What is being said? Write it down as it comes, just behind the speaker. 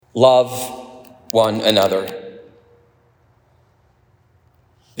Love one another.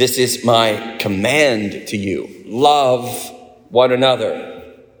 This is my command to you. Love one another.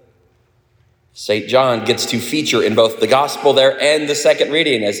 St. John gets to feature in both the gospel there and the second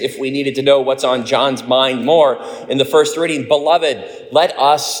reading, as if we needed to know what's on John's mind more in the first reading. Beloved, let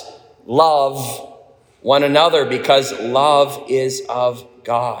us love one another, because love is of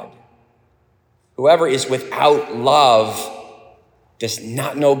God. Whoever is without love does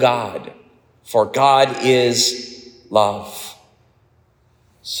not know God, for God is love.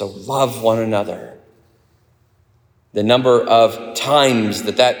 So love one another. The number of times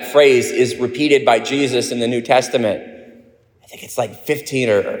that phrase is repeated by Jesus in the New Testament, I think it's like 15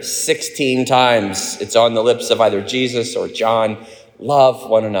 or 16 times. It's on the lips of either Jesus or John. Love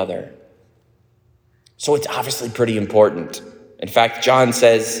one another. So it's obviously pretty important. In fact, John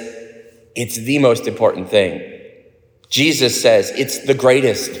says it's the most important thing. Jesus says it's the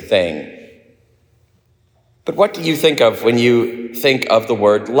greatest thing. But what do you think of when you think of the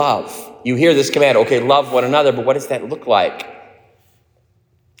word love? You hear this command, okay, love one another, but what does that look like?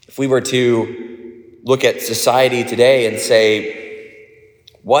 If we were to look at society today and say,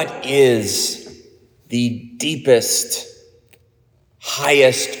 what is the deepest,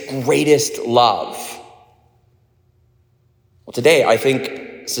 highest, greatest love? Well, today I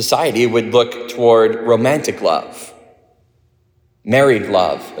think society would look toward romantic love. Married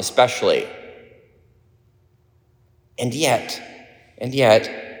love, especially. And yet,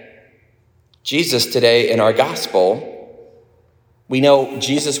 Jesus today in our gospel, we know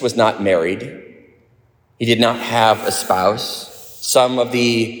Jesus was not married. He did not have a spouse. Some of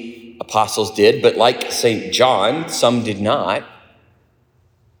the apostles did, but like St. John, some did not.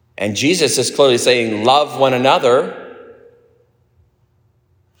 And Jesus is clearly saying, love one another.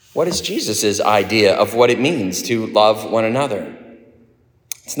 What is Jesus' idea of what it means to love one another?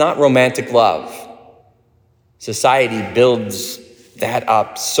 It's not romantic love. Society builds that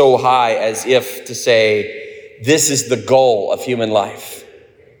up so high as if to say, this is the goal of human life,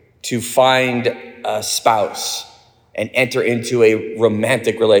 to find a spouse and enter into a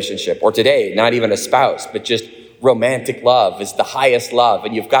romantic relationship. Or today, not even a spouse, but just romantic love is the highest love,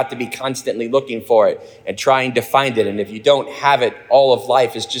 and you've got to be constantly looking for it and trying to find it. And if you don't have it, all of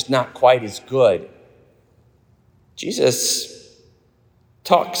life is just not quite as good. Jesus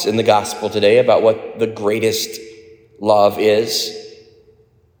talks in the gospel today about what the greatest love is.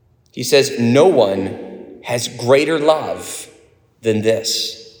 He says, no one has greater love than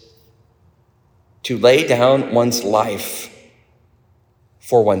this, to lay down one's life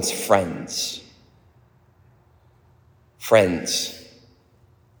for one's friends. Friends.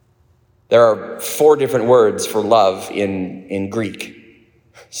 There are 4 different words for love in Greek.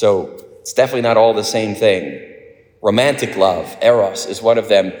 So it's definitely not all the same thing. Romantic love, eros, is one of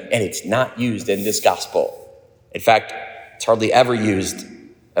them, and it's not used in this gospel. In fact, it's hardly ever used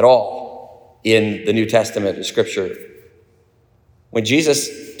at all in the New Testament of Scripture. When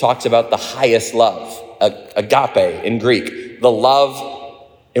Jesus talks about the highest love, agape in Greek, the love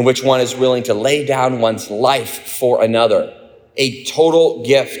in which one is willing to lay down one's life for another, a total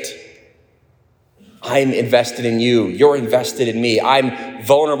gift. I'm invested in you. You're invested in me. I'm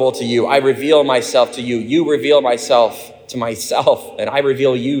vulnerable to you. I reveal myself to you. You reveal myself to myself, and I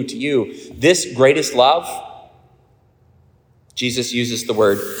reveal you to you. This greatest love, Jesus uses the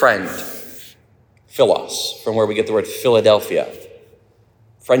word friend, philos, from where we get the word Philadelphia,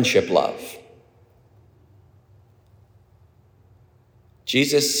 friendship love.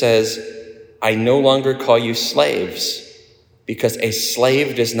 Jesus says, I no longer call you slaves, because a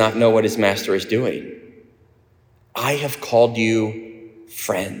slave does not know what his master is doing. I have called you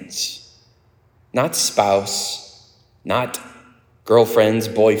friends, not spouse, not girlfriends,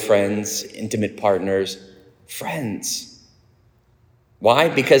 boyfriends, intimate partners, friends. Why?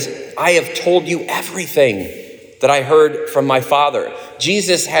 Because I have told you everything that I heard from my Father.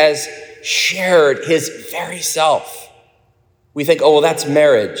 Jesus has shared his very self. We think, oh, well, that's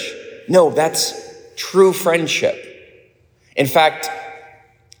marriage. No, that's true friendship. In fact,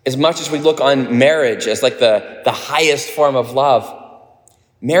 as much as we look on marriage as like the highest form of love,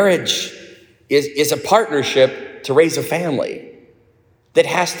 marriage is a partnership to raise a family that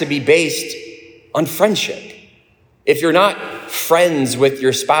has to be based on friendship. If you're not friends with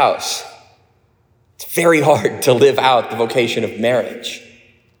your spouse, it's very hard to live out the vocation of marriage.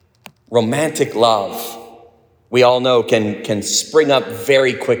 Romantic love, we all know, can spring up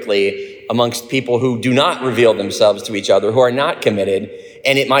very quickly amongst people who do not reveal themselves to each other, who are not committed,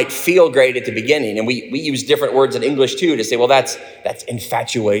 and it might feel great at the beginning. And we use different words in English too to say, well, that's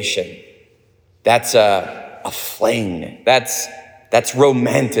infatuation. That's a fling. That's That's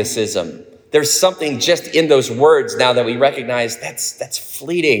romanticism. There's something just in those words now that we recognize that's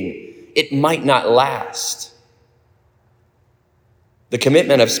fleeting. It might not last. The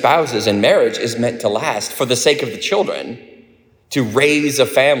commitment of spouses in marriage is meant to last for the sake of the children, to raise a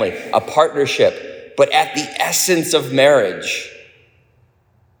family, a partnership. But at the essence of marriage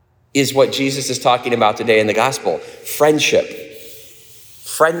is what Jesus is talking about today in the gospel: friendship.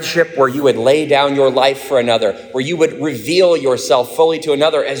 Friendship where you would lay down your life for another, where you would reveal yourself fully to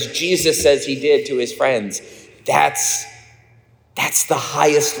another as Jesus says he did to his friends. That's the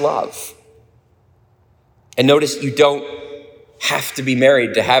highest love. And notice, you don't have to be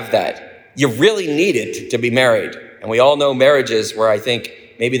married to have that. You really need it to be married. And we all know marriages where I think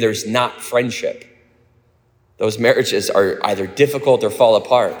maybe there's not friendship. Those marriages are either difficult or fall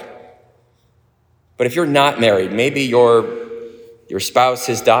apart. But if you're not married, maybe your spouse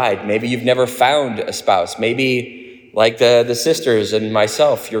has died. Maybe you've never found a spouse. Maybe, like the sisters and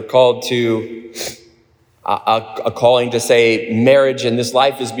myself, you're called to a calling to say marriage and this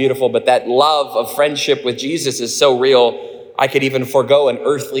life is beautiful, but that love of friendship with Jesus is so real, I could even forego an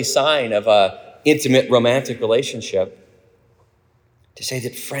earthly sign of an intimate romantic relationship to say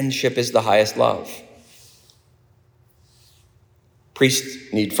that friendship is the highest love.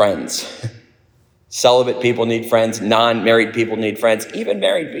 Priests need friends. Celibate people need friends. Non-married people need friends. Even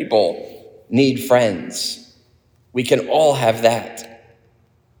married people need friends. We can all have that.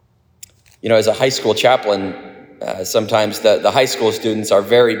 You know, as a high school chaplain, sometimes the high school students are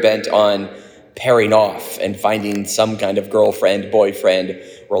very bent on pairing off and finding some kind of girlfriend, boyfriend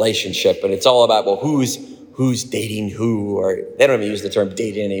relationship. And it's all about, well, who's dating who? Or they don't even use the term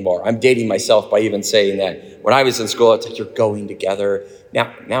dating anymore. I'm dating myself by even saying that. When I was in school, it's like, you're going together.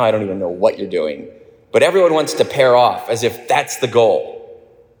 Now I don't even know what you're doing. But everyone wants to pair off as if that's the goal.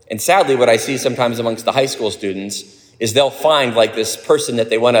 And sadly, what I see sometimes amongst the high school students is they'll find like this person that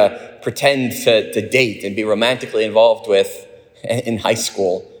they want to pretend to date and be romantically involved with in high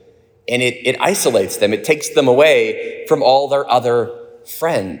school. And it isolates them. It takes them away from all their other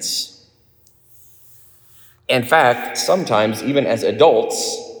friends. In fact, sometimes even as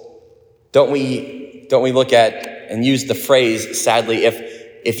adults, don't we look at and use the phrase, sadly,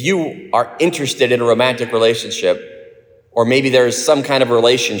 if you are interested in a romantic relationship, or maybe there's some kind of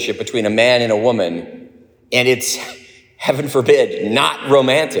relationship between a man and a woman, and it's, heaven forbid, not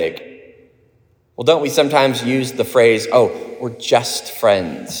romantic, well, don't we sometimes use the phrase, oh, we're just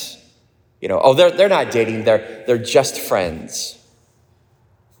friends? You know, oh, they're not dating, they're just friends.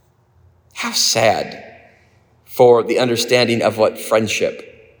 How sad for the understanding of what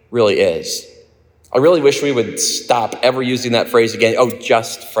friendship really is. I really wish we would stop ever using that phrase again, oh,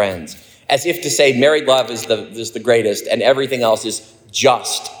 just friends, as if to say married love is the greatest and everything else is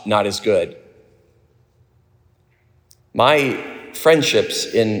just not as good. My friendships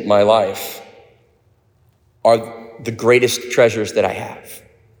in my life are the greatest treasures that I have.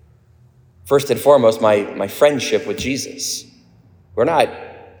 First and foremost, my friendship with Jesus. We're not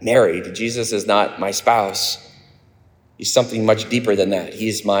married. Jesus is not my spouse. He's something much deeper than that.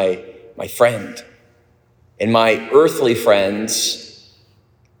 He's my friend. And my earthly friends,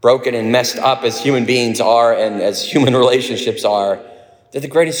 broken and messed up as human beings are and as human relationships are, they're the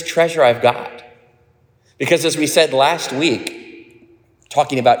greatest treasure I've got. Because as we said last week,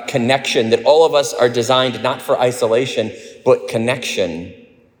 talking about connection, that all of us are designed not for isolation, but connection.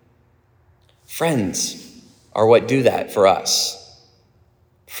 Friends are what do that for us.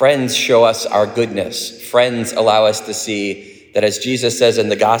 Friends show us our goodness. Friends allow us to see that, as Jesus says in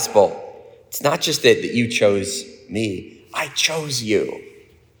the gospel, it's not just that you chose me, I chose you.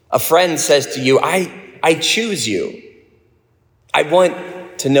 A friend says to you, I choose you. I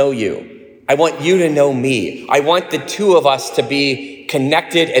want to know you. I want you to know me. I want the two of us to be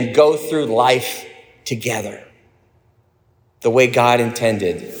connected and go through life together the way God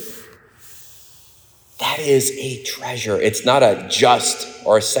intended. That is a treasure. It's not a just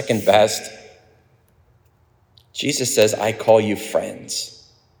or a second best. Jesus says, I call you friends.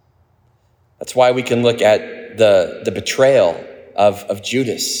 That's why we can look at the betrayal of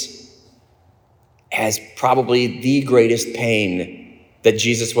Judas as probably the greatest pain that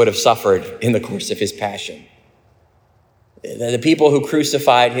Jesus would have suffered in the course of his passion. The people who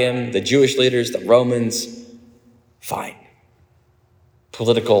crucified him, the Jewish leaders, the Romans, fine.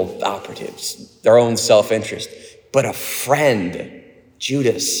 Political operatives, their own self-interest. But a friend,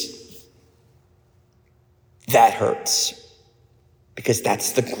 Judas, that hurts. Because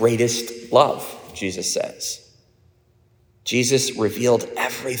that's the greatest love, Jesus says. Jesus revealed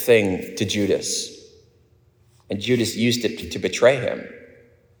everything to Judas, and Judas used it to betray him.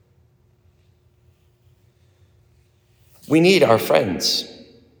 We need our friends.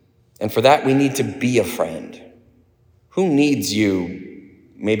 And for that, we need to be a friend. Who needs you,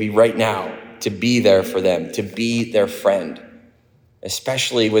 maybe right now, to be there for them, to be their friend,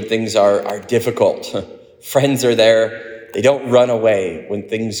 especially when things are difficult? Friends are there. They don't run away when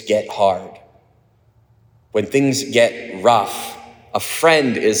things get hard. When things get rough, a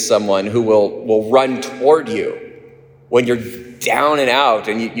friend is someone who will run toward you when you're down and out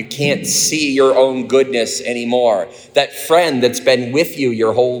and you can't see your own goodness anymore. That friend that's been with you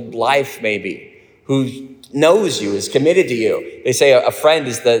your whole life maybe, who knows you, is committed to you. They say a friend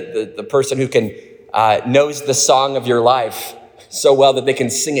is the person who can knows the song of your life so well that they can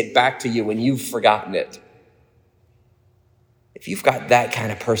sing it back to you when you've forgotten it. If you've got that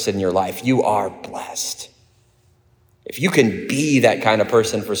kind of person in your life, you are blessed. If you can be that kind of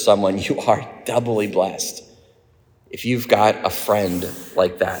person for someone, you are doubly blessed. If you've got a friend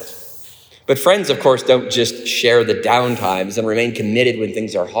like that. But friends, of course, don't just share the down times and remain committed when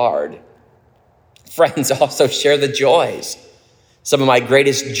things are hard. Friends also share the joys. Some of my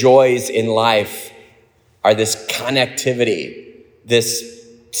greatest joys in life are this connectivity, this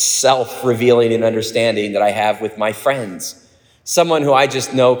self-revealing and understanding that I have with my friends. Someone who I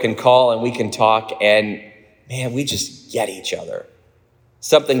just know can call and we can talk, and man, we just get each other.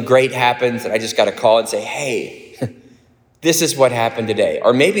 Something great happens and I just got to call and say, hey, this is what happened today.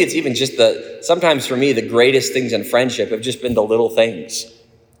 Or maybe it's even just sometimes for me, the greatest things in friendship have just been the little things.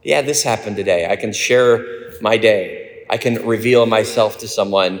 Yeah, this happened today. I can share my day. I can reveal myself to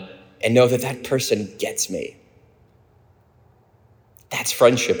someone and know that that person gets me. That's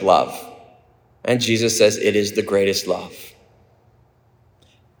friendship love. And Jesus says it is the greatest love.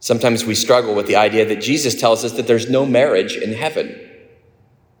 Sometimes we struggle with the idea that Jesus tells us that there's no marriage in heaven.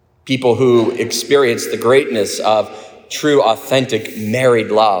 People who experience the greatness of true, authentic,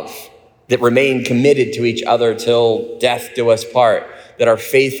 married love, that remain committed to each other till death do us part, that are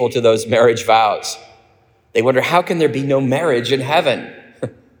faithful to those marriage vows. They wonder, how can there be no marriage in heaven?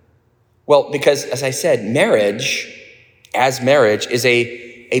 Well, because as I said, marriage is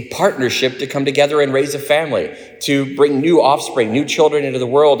a partnership to come together and raise a family, to bring new offspring, new children into the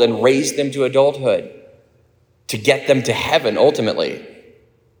world and raise them to adulthood, to get them to heaven ultimately.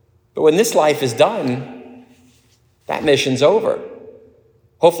 But when this life is done, that mission's over.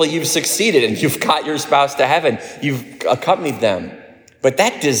 Hopefully you've succeeded and you've got your spouse to heaven. You've accompanied them. But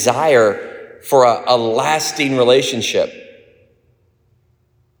that desire for a lasting relationship,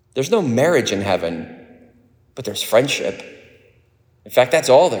 there's no marriage in heaven, but there's friendship. In fact, that's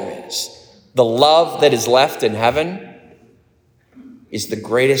all there is. The love that is left in heaven is the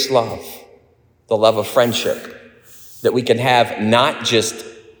greatest love, the love of friendship that we can have not just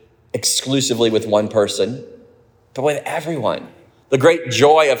exclusively with one person, but with everyone. The great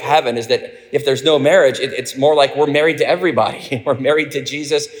joy of heaven is that if there's no marriage, it's more like we're married to everybody. We're married to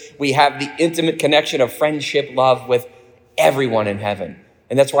Jesus. We have the intimate connection of friendship, love with everyone in heaven.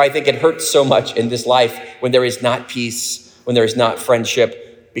 And that's why I think it hurts so much in this life when there is not peace, when there is not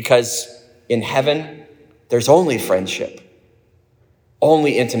friendship, because in heaven, there's only friendship,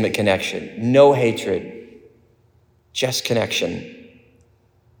 only intimate connection, no hatred, just connection.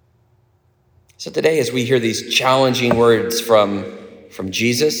 So today, as we hear these challenging words from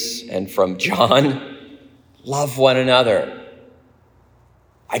Jesus and from John, love one another.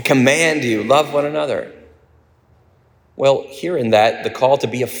 I command you, love one another. Well, hear in that the call to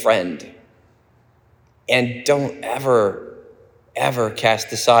be a friend. And don't ever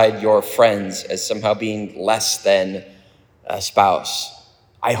cast aside your friends as somehow being less than a spouse.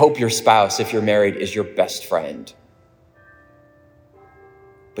 I hope your spouse, if you're married, is your best friend.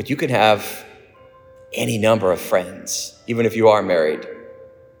 But you can have any number of friends, even if you are married.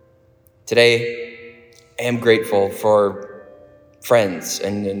 Today, I am grateful for friends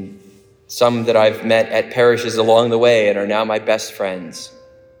and some that I've met at parishes along the way and are now my best friends.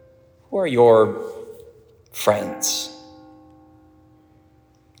 Who are your friends?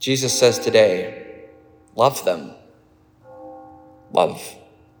 Jesus says today, love them. Love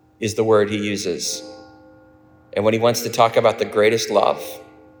is the word he uses. And when he wants to talk about the greatest love,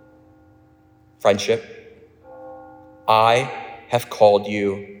 friendship, I have called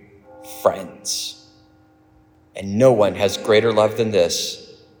you friends. And no one has greater love than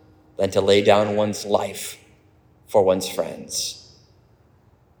this, than to lay down one's life for one's friends.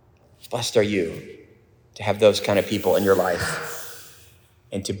 Blessed are you to have those kind of people in your life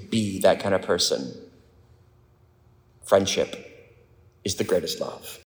and to be that kind of person. Friendship is the greatest love.